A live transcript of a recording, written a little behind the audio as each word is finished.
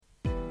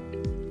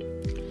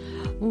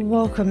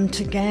Welcome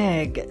to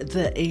GAG,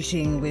 the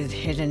Eating with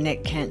Head and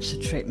Neck Cancer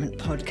Treatment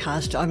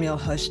podcast. I'm your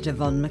host,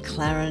 Yvonne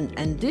McLaren,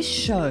 and this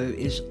show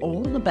is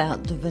all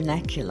about the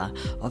vernacular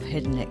of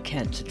head and neck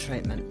cancer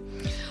treatment.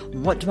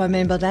 What do I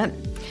mean by that?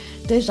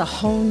 There's a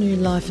whole new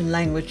life and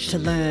language to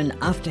learn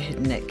after head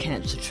and neck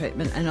cancer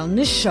treatment, and on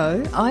this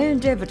show I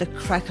endeavour to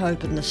crack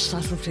open the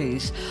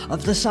subtleties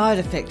of the side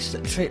effects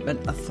that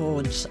treatment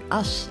affords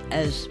us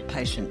as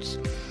patients.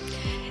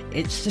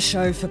 It's the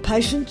show for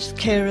patients,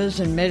 carers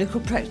and medical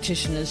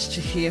practitioners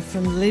to hear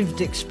from lived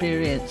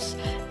experience,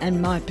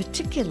 and my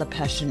particular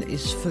passion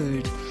is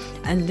food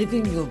and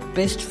living your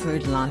best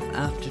food life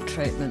after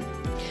treatment.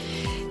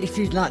 If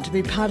you'd like to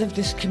be part of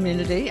this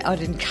community,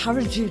 I'd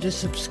encourage you to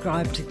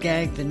subscribe to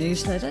GAG, the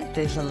newsletter.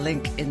 There's a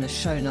link in the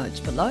show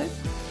notes below.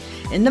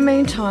 In the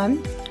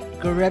meantime,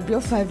 grab your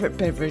favourite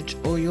beverage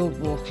or your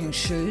walking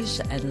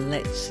shoes and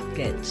let's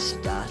get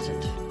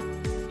started.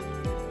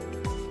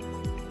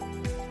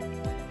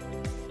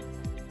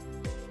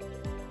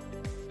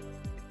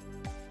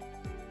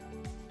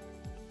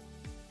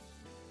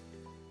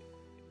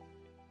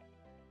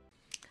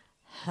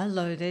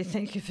 Hello there,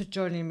 thank you for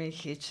joining me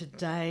here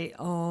today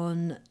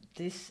on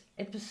this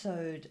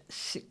episode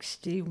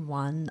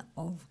 61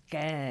 of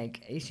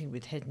GAG, Eating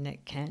with Head and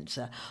Neck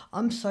Cancer.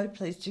 I'm so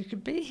pleased you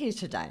could be here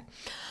today.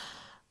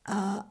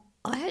 I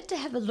had to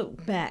have a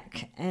look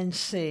back and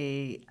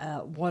see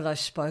what I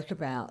spoke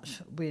about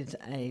with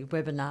a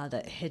webinar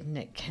that Head and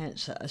Neck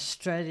Cancer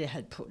Australia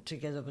had put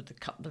together with a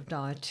couple of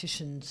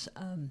dietitians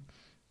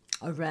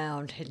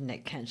around head and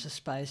neck cancer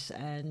space,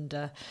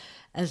 and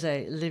as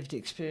a lived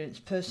experience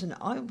person,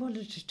 I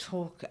wanted to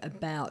talk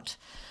about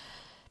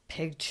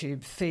PEG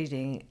tube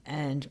feeding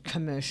and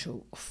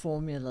commercial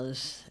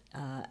formulas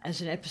as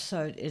an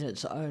episode in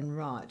its own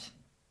right.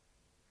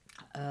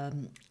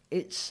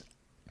 It's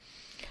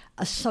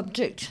a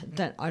subject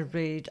that I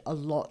read a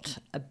lot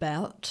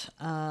about,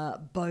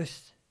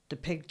 both the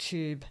PEG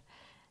tube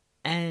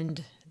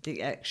and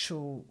the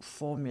actual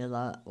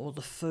formula or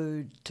the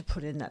food to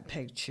put in that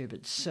PEG tube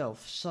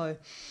itself. So,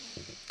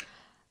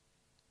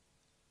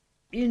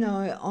 you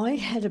know, I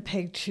had a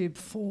PEG tube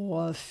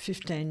for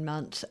 15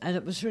 months and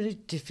it was really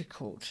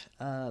difficult.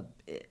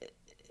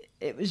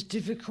 It was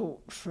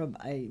difficult from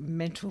a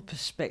mental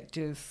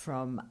perspective,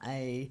 from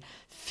a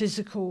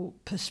physical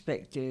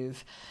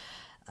perspective,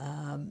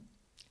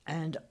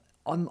 and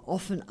I'm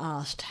often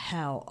asked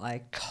how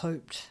I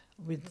coped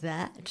with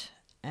that.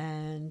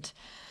 And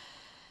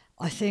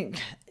I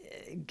think,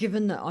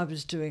 given that I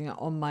was doing it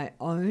on my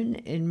own,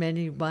 in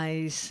many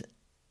ways,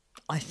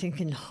 I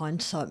think in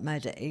hindsight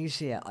made it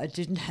easier. I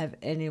didn't have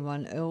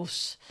anyone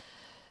else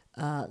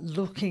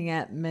looking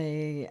at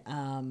me,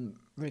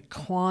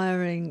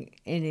 requiring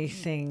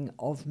anything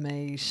of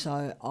me,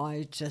 so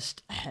I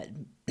just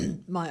had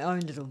my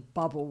own little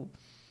bubble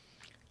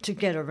to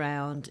get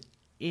around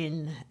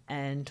in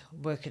and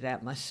work it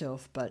out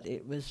myself, but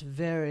it was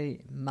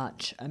very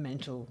much a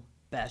mental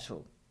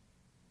battle.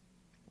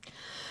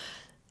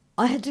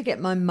 I had to get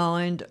my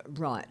mind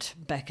right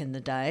back in the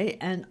day,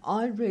 and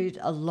I read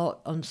a lot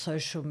on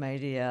social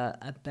media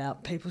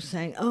about people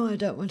saying, oh, I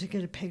don't want to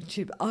get a PEG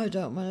tube, I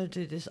don't want to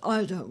do this,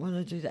 I don't want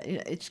to do that. You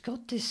know, it's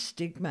got this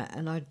stigma,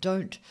 and I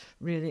don't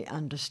really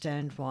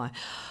understand why.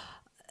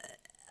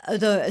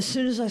 Although as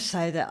soon as I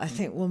say that, I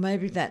think, well,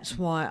 maybe that's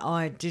why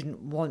I didn't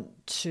want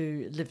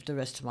to live the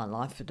rest of my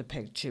life with a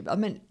PEG tube. I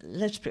mean,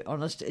 let's be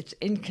honest, it's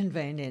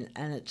inconvenient,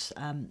 and it's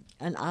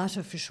an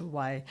artificial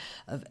way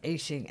of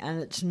eating, and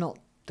it's not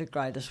the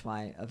greatest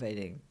way of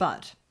eating.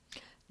 But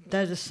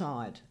that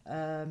aside,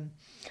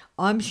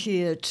 I'm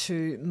here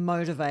to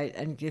motivate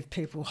and give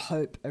people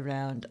hope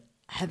around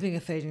having a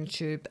feeding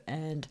tube,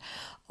 and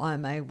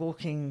I'm a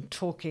walking,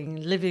 talking,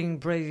 living,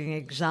 breathing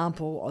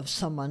example of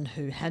someone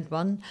who had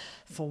one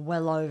for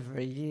well over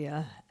a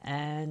year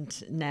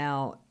and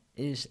now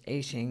is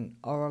eating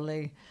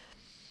orally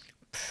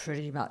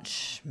pretty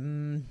much.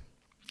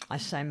 I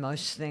say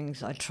most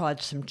things. I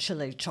tried some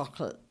chili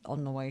chocolate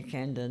on the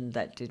weekend and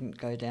that didn't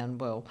go down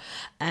well.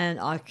 And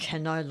I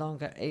can no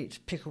longer eat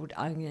pickled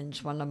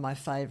onions, one of my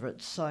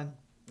favourites. So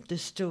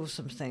there's still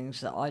some things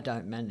that I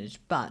don't manage.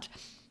 But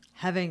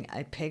having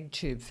a PEG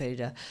tube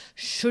feeder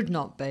should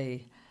not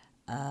be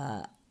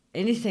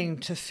anything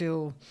to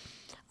feel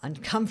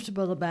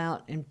uncomfortable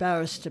about,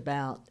 embarrassed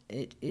about.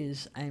 It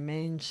is a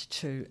means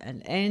to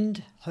an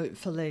end,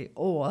 hopefully,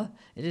 or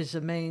it is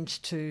a means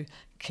to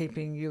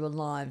keeping you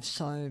alive.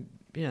 So,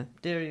 you know,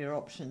 there are your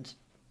options.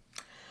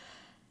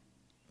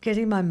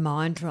 Getting my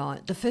mind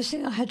right. The first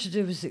thing I had to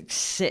do was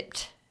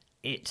accept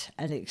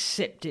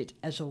it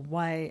as a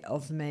way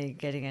of me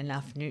getting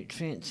enough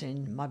nutrients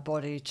in my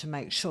body to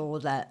make sure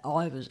that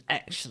I was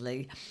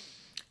actually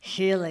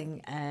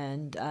healing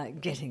and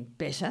getting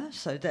better.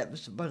 So that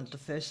was one of the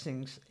first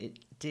things it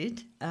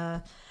did.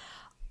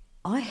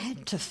 I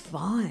had to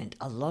find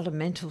a lot of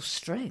mental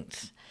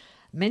strength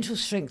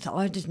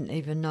I didn't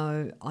even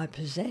know I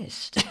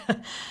possessed.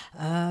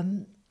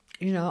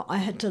 You know, I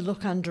had to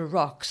look under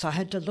rocks, I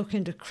had to look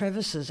into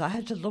crevices, I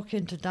had to look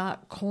into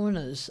dark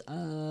corners,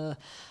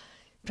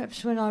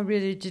 perhaps when I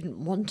really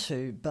didn't want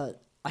to,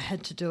 but I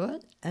had to do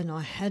it, and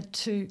I had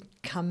to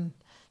come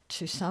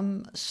to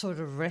some sort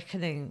of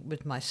reckoning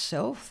with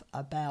myself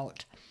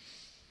about,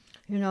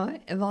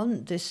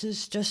 Yvonne, this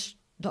is just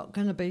not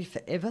going to be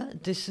forever.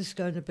 This is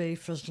going to be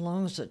for as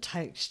long as it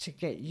takes to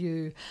get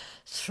you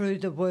through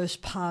the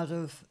worst part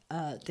of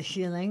the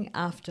healing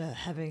after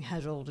having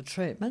had all the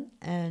treatment.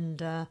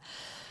 And, and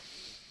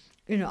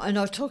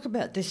I talk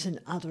about this in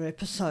other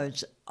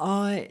episodes.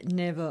 I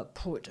never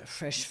put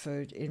fresh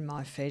food in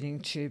my feeding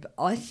tube.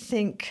 I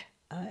think,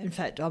 in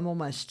fact, I'm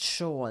almost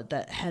sure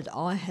that had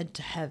I had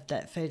to have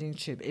that feeding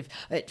tube, if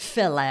it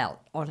fell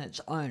out on its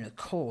own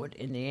accord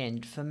in the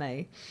end for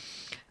me,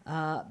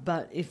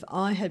 but if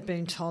I had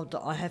been told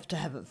that I have to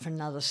have it for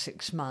another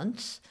 6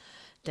 months,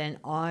 then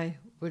I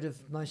would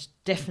have most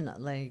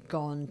definitely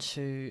gone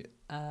to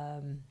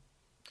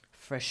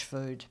fresh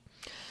food.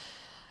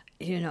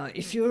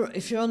 If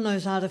you're on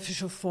those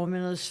artificial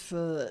formulas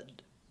for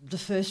the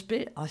first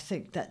bit, I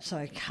think that's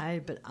okay.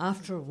 But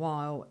after a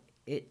while,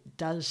 it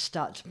does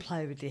start to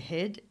play with your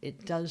head.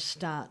 It does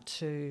start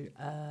to,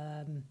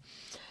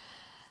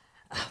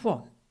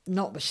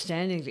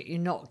 notwithstanding that you're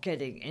not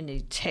getting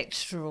any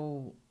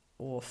textural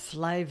or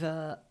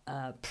flavour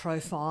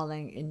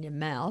profiling in your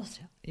mouth,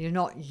 you're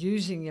not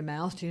using your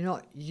mouth. You're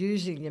not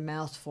using your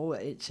mouth for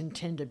its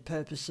intended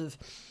purpose of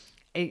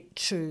eat,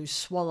 chew,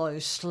 swallow,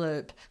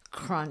 slurp,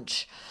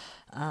 crunch,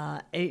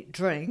 eat,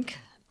 drink.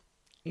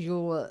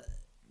 You're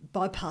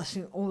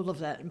bypassing all of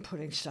that and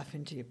putting stuff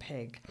into your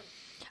PEG.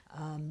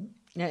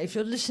 Now, if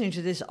you're listening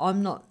to this,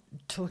 I'm not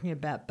talking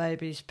about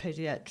babies,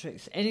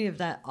 paediatrics, any of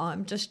that.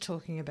 I'm just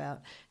talking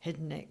about head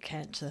and neck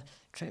cancer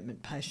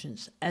treatment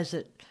patients as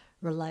it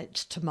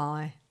relates to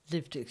my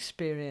lived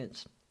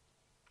experience.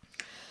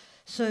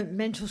 So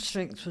mental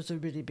strength was a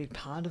really big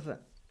part of it.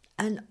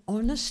 And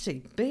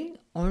honesty, being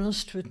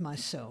honest with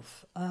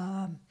myself.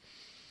 There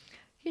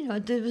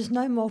was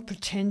no more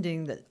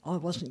pretending that I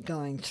wasn't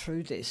going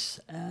through this.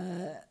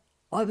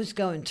 I was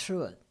going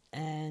through it,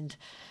 and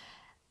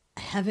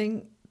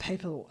having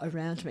people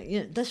around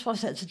me. That's why I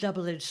say it's a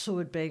double-edged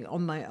sword, being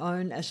on my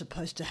own as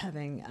opposed to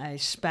having a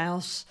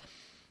spouse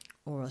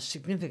or a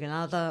significant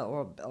other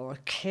or a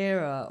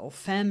carer or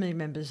family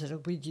members that are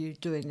with you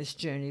doing this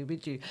journey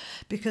with you,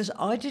 because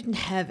I didn't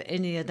have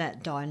any of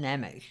that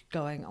dynamic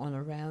going on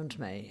around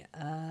me.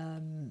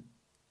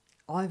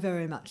 I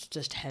very much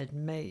just had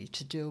me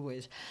to deal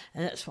with,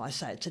 and that's why I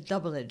say it's a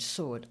double-edged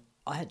sword.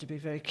 I had to be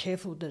very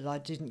careful that I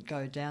didn't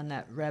go down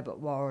that rabbit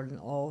warren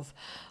of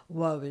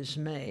woe is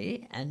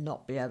me and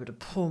not be able to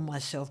pull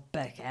myself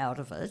back out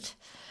of it.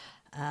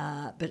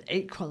 But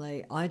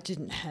equally, I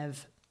didn't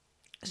have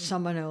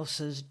someone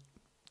else's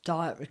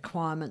diet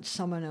requirements,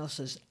 someone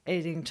else's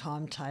eating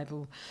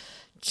timetable,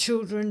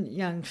 children,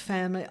 young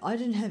family. I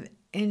didn't have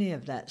any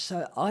of that.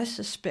 So I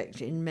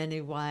suspect in many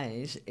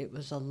ways it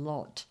was a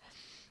lot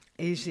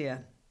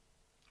easier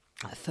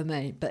for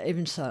me. But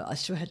even so, I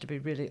still had to be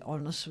really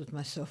honest with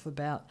myself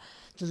about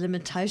the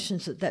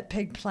limitations that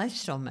PEG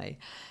placed on me.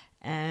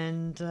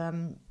 And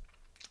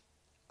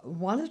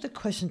one of the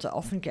questions I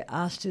often get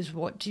asked is,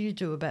 what do you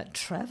do about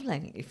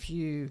travelling if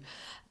you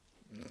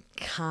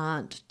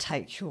can't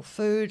take your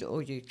food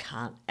or you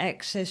can't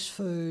access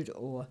food?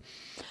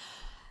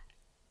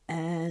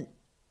 And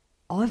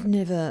I've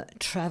never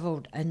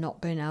travelled and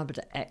not been able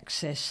to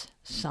access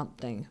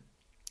something,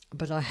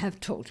 but I have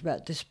talked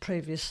about this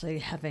previously,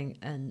 having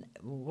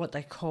what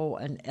they call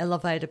an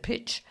elevator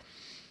pitch,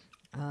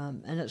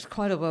 and it's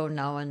quite a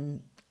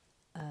well-known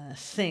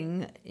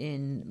thing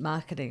in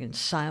marketing and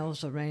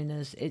sales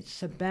arenas.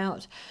 It's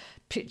about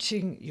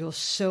pitching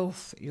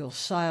yourself, your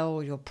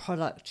sale, your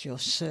product, your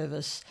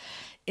service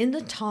in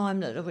the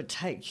time that it would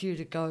take you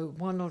to go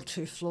 1 or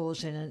 2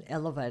 floors in an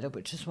elevator,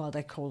 which is why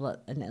they call it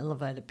an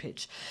elevator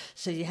pitch.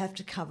 So you have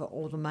to cover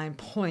all the main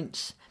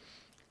points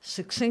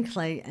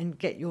succinctly and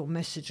get your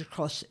message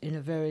across in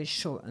a very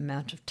short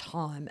amount of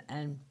time.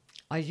 And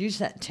I use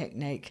that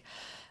technique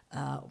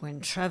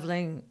when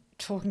travelling,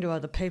 talking to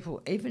other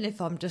people, even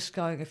if I'm just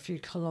going a few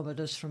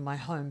kilometres from my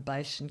home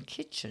base and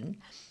kitchen.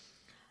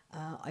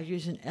 I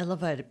use an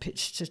elevator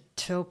pitch to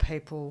tell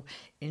people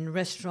in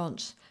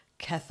restaurants,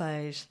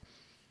 cafes,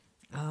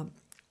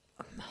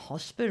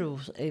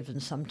 hospitals even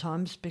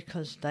sometimes,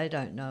 because they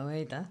don't know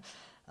either,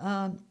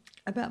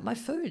 about my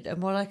food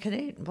and what I can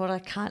eat and what I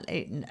can't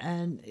eat.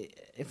 And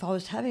if I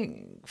was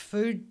having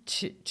food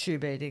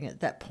tube eating at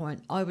that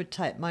point, I would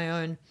take my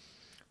own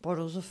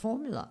bottles of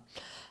formula.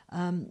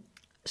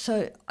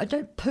 So I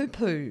don't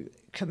poo-poo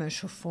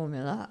commercial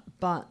formula,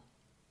 but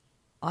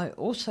I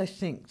also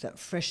think that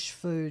fresh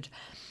food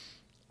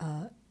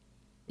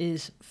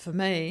is, for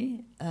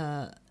me,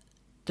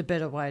 the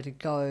better way to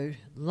go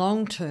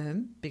long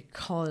term,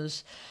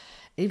 because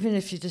even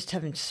if you're just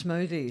having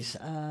smoothies,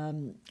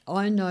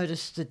 I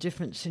noticed the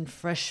difference in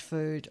fresh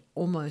food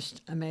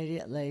almost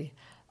immediately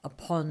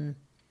upon,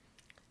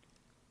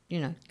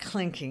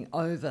 clinking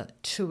over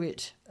to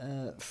it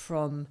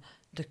from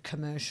the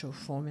commercial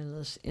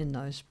formulas in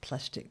those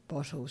plastic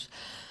bottles.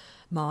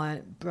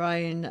 My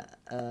brain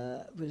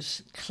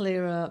was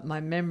clearer, my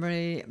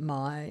memory,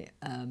 my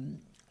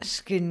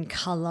skin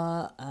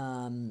colour,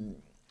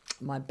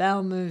 my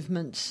bowel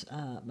movements,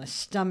 my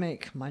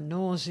stomach, my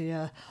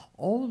nausea,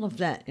 all of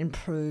that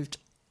improved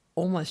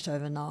almost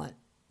overnight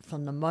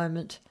from the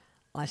moment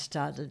I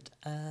started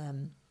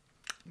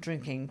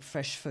drinking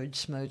fresh food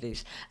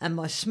smoothies. And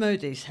my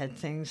smoothies had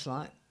things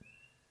like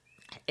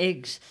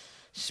eggs,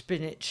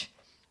 spinach,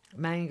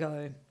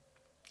 mango,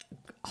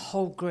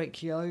 whole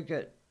Greek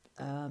yogurt,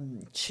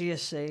 chia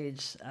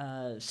seeds,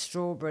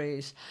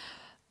 strawberries,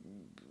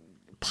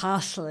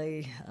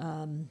 parsley,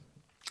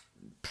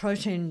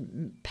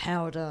 protein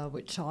powder,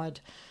 which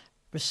I'd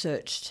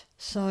researched.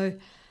 So,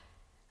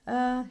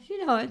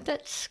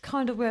 that's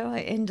kind of where I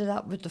ended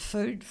up with the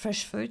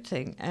fresh food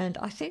thing. And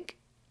I think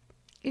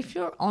if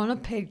you're on a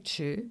PEG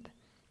tube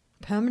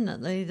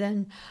permanently,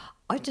 then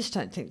I just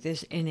don't think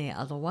there's any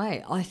other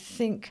way. I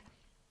think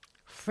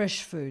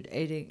fresh food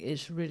eating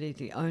is really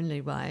the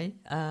only way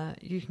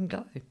you can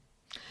go.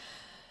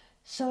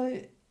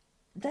 So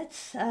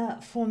that's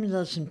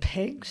formulas and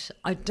PEGs.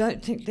 I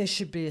don't think there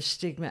should be a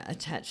stigma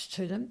attached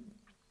to them.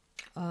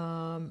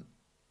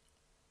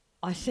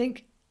 I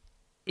think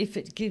if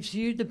it gives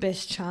you the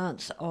best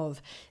chance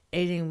of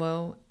eating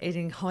well,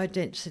 eating high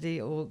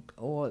density or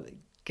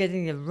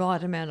getting the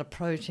right amount of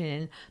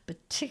protein,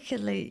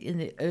 particularly in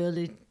the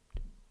early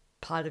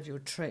part of your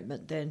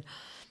treatment, then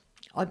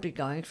I'd be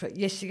going for it.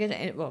 Yes, you're going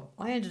to. Well,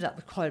 I ended up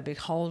with quite a big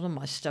hole in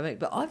my stomach,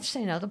 but I've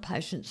seen other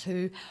patients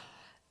who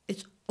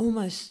it's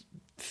almost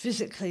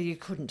physically you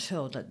couldn't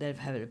tell that they've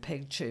had a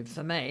PEG tube.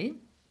 For me,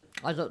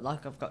 I look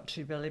like I've got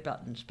 2 belly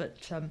buttons,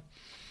 but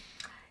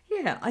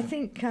I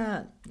think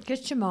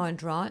get your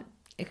mind right,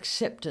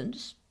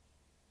 acceptance,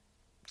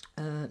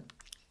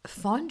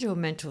 find your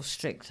mental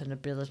strength and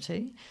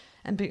ability,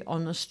 and be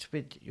honest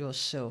with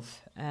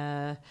yourself.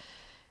 And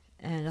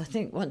I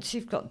think once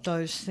you've got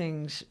those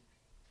things,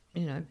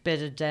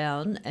 bedded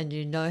down, and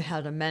you know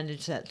how to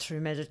manage that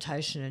through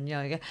meditation and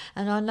yoga.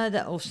 And I know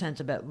that all sounds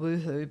a bit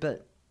woohoo,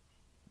 but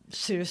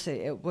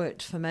seriously, it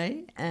worked for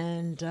me.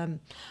 And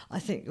I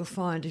think you'll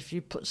find if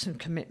you put some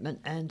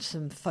commitment and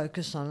some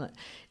focus on it,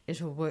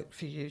 it'll work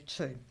for you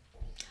too.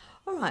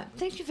 All right,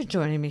 thank you for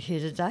joining me here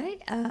today.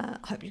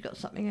 Hope you got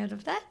something out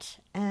of that.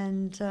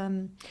 And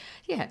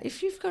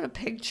if you've got a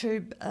PEG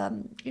tube,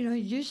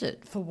 use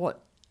it for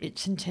what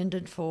it's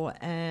intended for,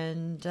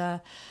 and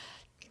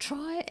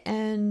try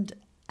and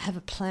have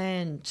a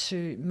plan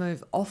to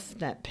move off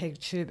that PEG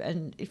tube.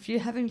 And if you're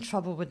having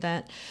trouble with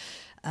that,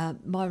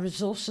 my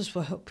resources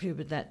will help you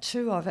with that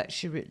too. I've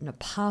actually written a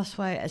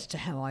pathway as to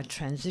how I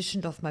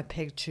transitioned off my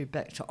PEG tube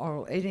back to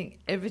oral eating.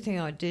 Everything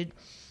I did,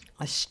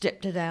 I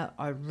stepped it out,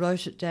 I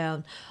wrote it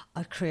down,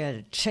 I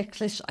created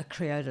checklists, I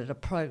created a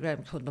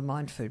program called the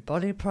Mind Food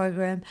Body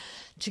Program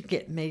to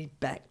get me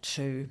back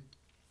to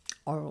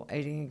oral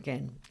eating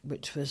again,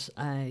 which was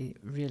a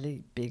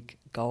really big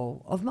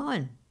goal of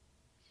mine.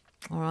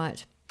 All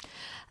right.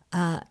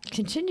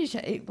 Continue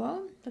to eat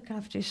well, look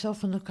after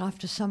yourself and look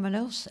after someone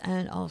else,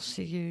 and I'll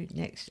see you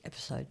next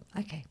episode.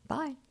 Okay,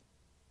 bye.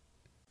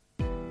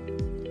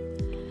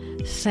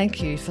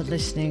 Thank you for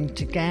listening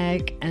to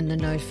GAG and the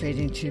No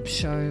Feeding Tube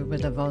Show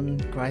with Yvonne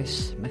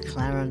Grace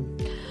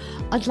McLaren.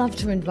 I'd love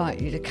to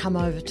invite you to come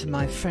over to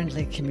my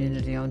friendly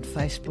community on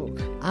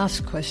Facebook,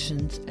 ask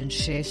questions and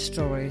share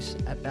stories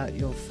about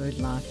your food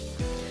life.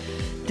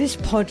 This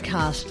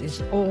podcast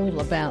is all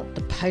about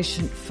the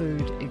patient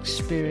food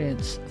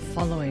experience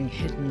following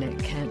head and neck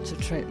cancer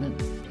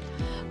treatment.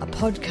 A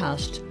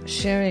podcast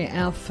sharing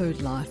our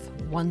food life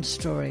one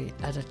story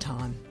at a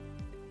time.